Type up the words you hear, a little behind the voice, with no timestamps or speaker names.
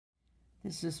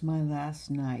This is my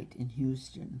last night in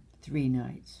Houston, 3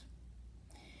 nights.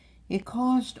 It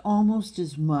cost almost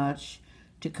as much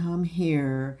to come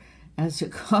here as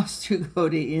it cost to go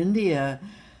to India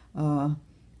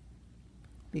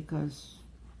because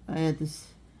I had this,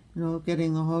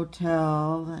 getting the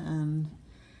hotel and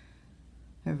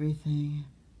everything.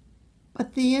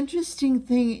 But the interesting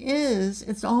thing is,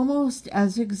 it's almost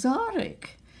as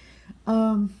exotic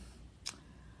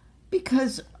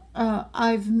because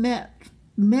I've met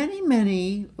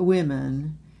many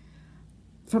women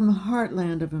from the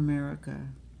heartland of America.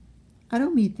 I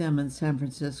don't meet them in San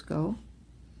Francisco.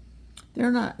 They're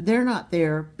not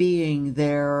there being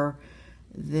their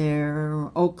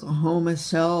Oklahoma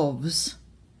selves.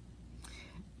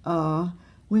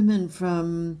 Women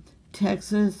from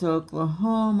Texas,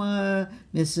 Oklahoma,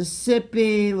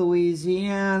 Mississippi,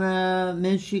 Louisiana,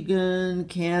 Michigan,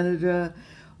 Canada,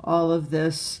 all of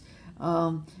this.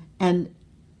 And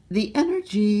the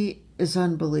energy is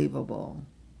unbelievable.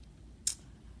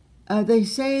 They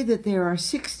say that there are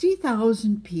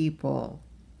 60,000 people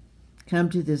come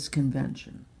to this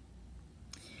convention.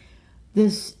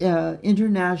 This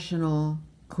international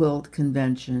quilt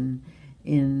convention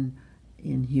in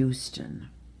Houston.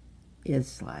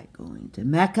 It's like going to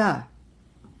Mecca.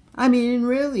 I mean,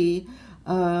 really,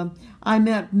 I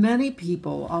met many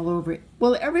people all over.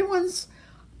 Well,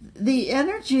 the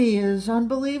energy is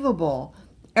unbelievable.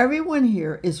 Everyone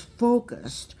here is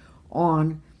focused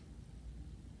on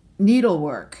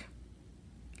needlework.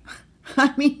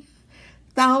 I mean,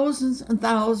 thousands and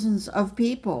thousands of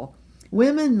people,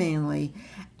 women mainly,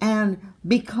 and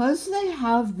because they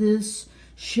have this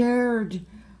shared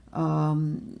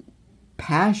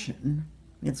passion,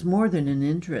 it's more than an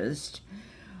interest,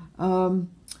 they're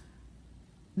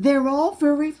all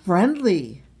very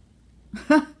friendly.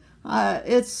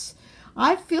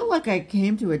 I feel like I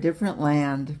came to a different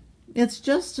land. It's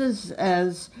just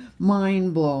as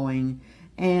mind-blowing.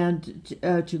 And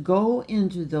to go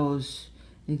into those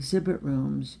exhibit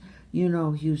rooms,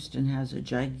 Houston has a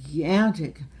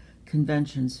gigantic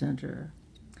convention center.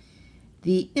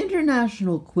 The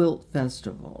International Quilt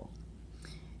Festival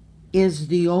is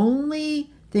the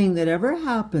only thing that ever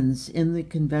happens in the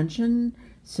convention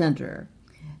center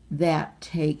that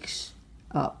takes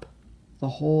up the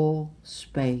whole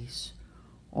space,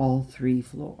 all 3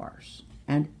 floors.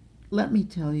 And let me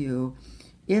tell you,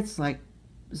 it's like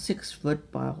 6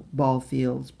 football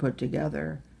fields put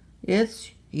together.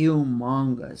 It's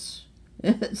humongous.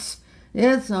 It's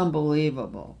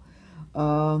unbelievable.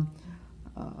 I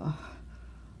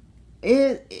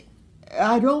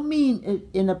don't mean it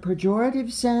in a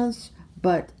pejorative sense,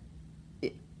 but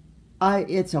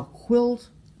it's a quilt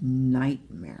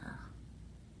nightmare.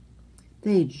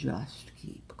 They just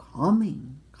keep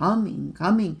coming.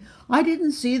 I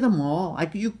didn't see them all. I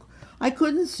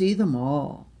couldn't see them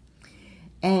all.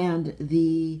 And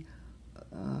the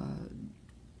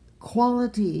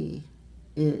quality,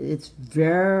 it's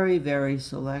very, very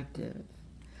selective.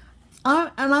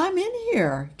 And I'm in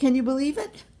here. Can you believe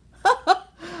it?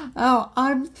 Oh,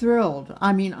 I'm thrilled.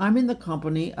 I mean, I'm in the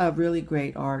company of really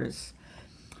great artists.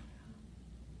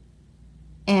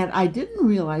 And I didn't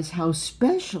realize how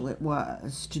special it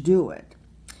was to do it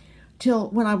till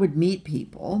when I would meet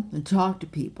people and talk to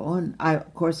people. And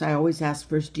of course, I always ask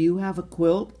first, do you have a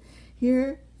quilt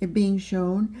here being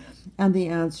shown? And the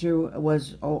answer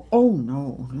was, oh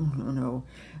no.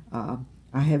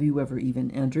 Have you ever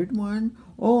even entered one?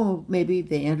 Oh, maybe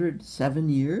they entered 7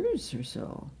 years or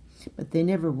so, but they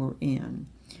never were in.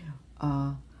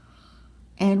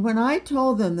 And when I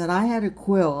told them that I had a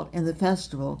quilt in the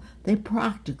festival, they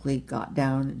practically got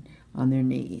down on their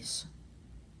knees.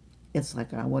 It's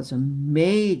like I was a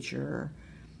major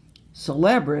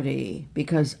celebrity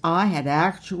because I had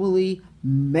actually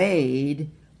made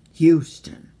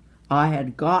Houston. I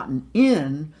had gotten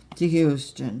in to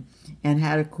Houston and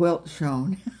had a quilt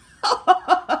shown.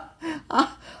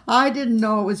 I didn't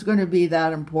know it was going to be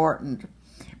that important,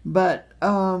 but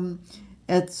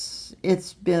it's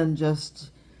been just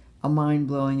a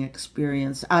mind-blowing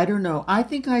experience. I don't know. I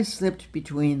think I slipped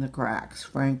between the cracks,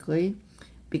 frankly,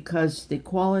 because the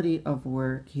quality of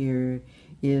work here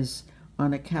is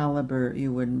on a caliber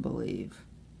you wouldn't believe.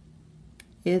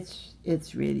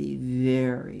 It's really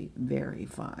very, very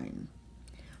fine.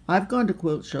 I've gone to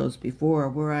quilt shows before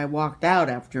where I walked out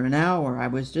after an hour. I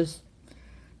was just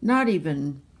not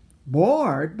even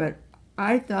bored, but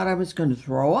I thought I was going to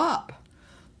throw up.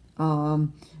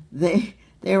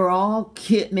 They were all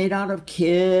made out of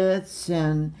kits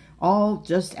and all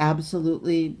just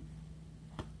absolutely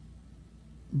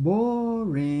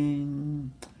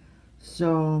boring.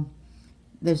 So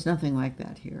there's nothing like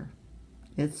that here.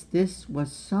 This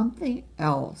was something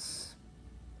else,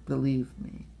 believe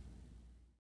me.